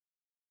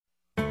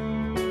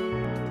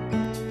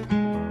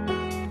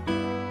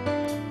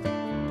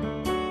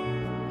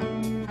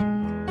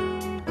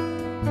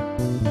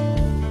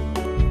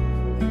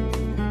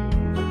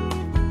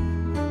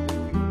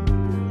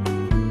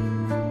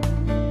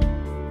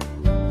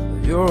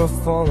You're a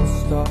falling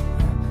star,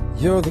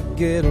 you're the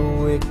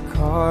getaway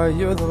car,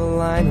 you're the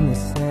line in the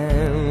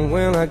sand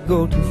when I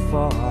go too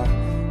far.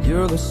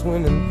 You're the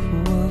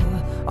swimming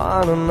pool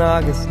on an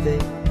August day,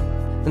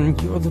 and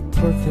you're the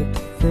perfect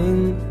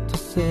thing to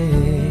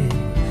say.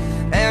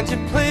 And you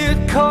play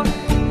it coy,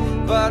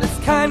 but it's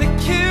kinda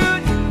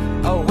cute.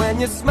 Oh,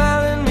 when you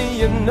smile at me,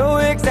 you know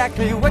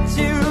exactly what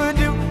you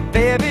do.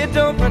 Baby,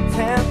 don't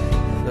pretend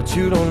that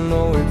you don't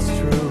know it's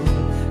true,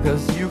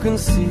 'cause you can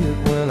see it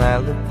when I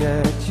look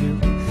at you.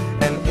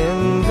 And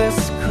in this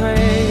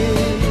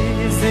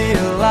crazy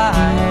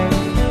life,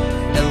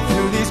 and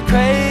through these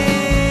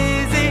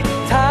crazy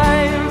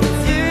times,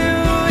 it's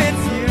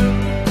you,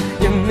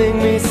 you make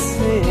me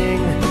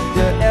sing.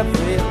 You're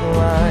every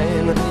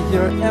line,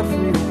 you're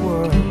every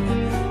word,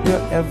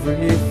 you're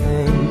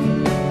everything.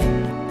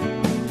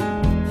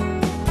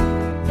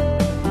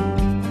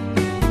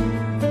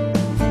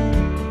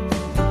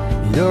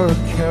 You're a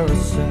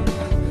carousel,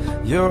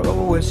 you're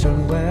always so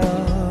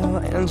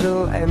well, and you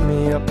light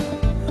me up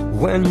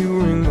when you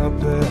ring my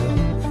bell.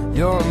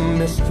 You're a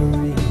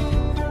mystery,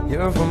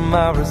 you're from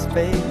outer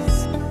space,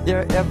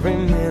 you're every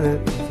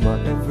minute of my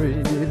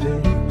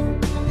everyday.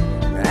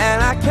 And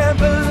I can't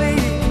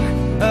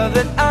believe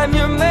that I'm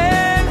your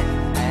man,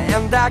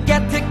 and I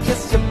get to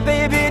kiss you,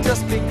 baby,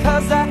 just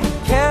because I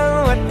can.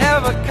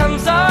 Whatever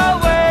comes our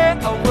way,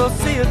 I will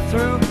see it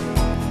through,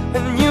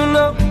 and you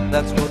know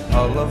that's what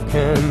our love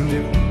can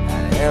do.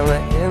 And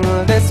in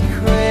this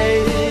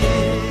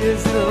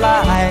crazy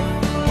life,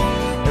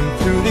 and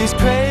through these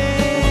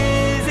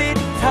crazy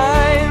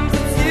times,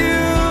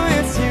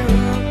 it's you,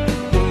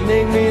 you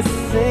make me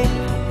sing.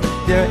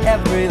 You're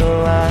every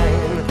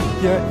line,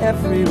 you're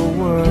every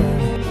word,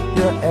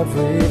 you're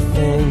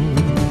everything.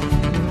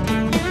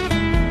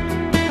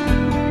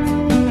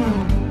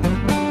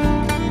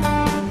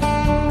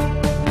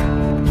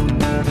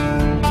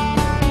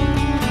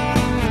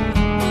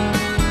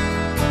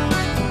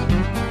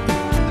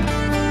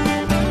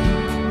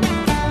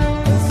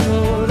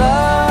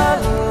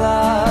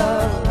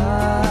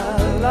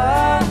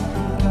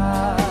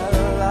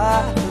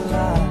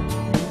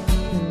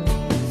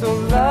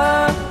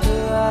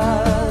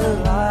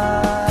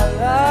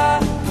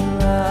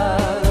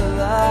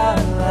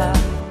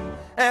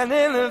 And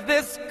in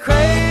this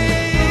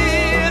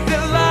crazy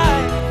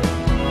life,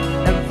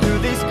 and through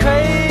these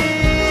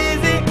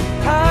crazy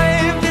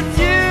times, it's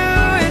you,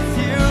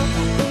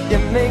 you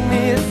make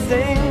me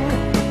sing.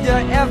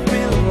 You're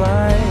every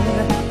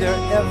line,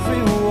 you're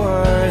every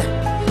word,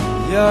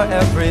 you're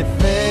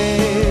everything.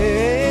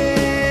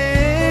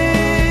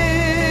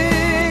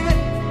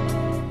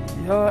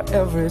 You're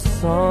every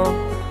song,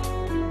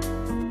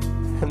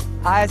 and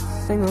I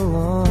sing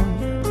along,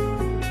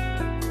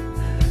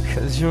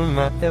 'cause you're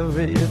my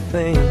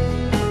everything.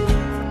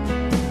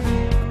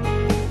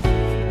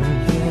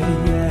 Yeah,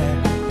 yeah.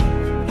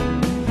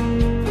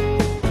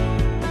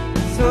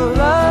 So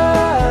la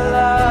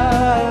la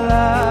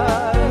la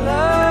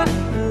la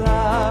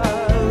la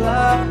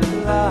la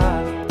la.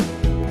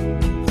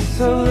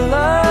 So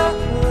la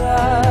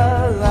la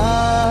la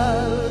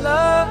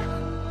la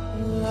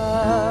la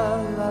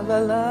la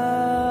la.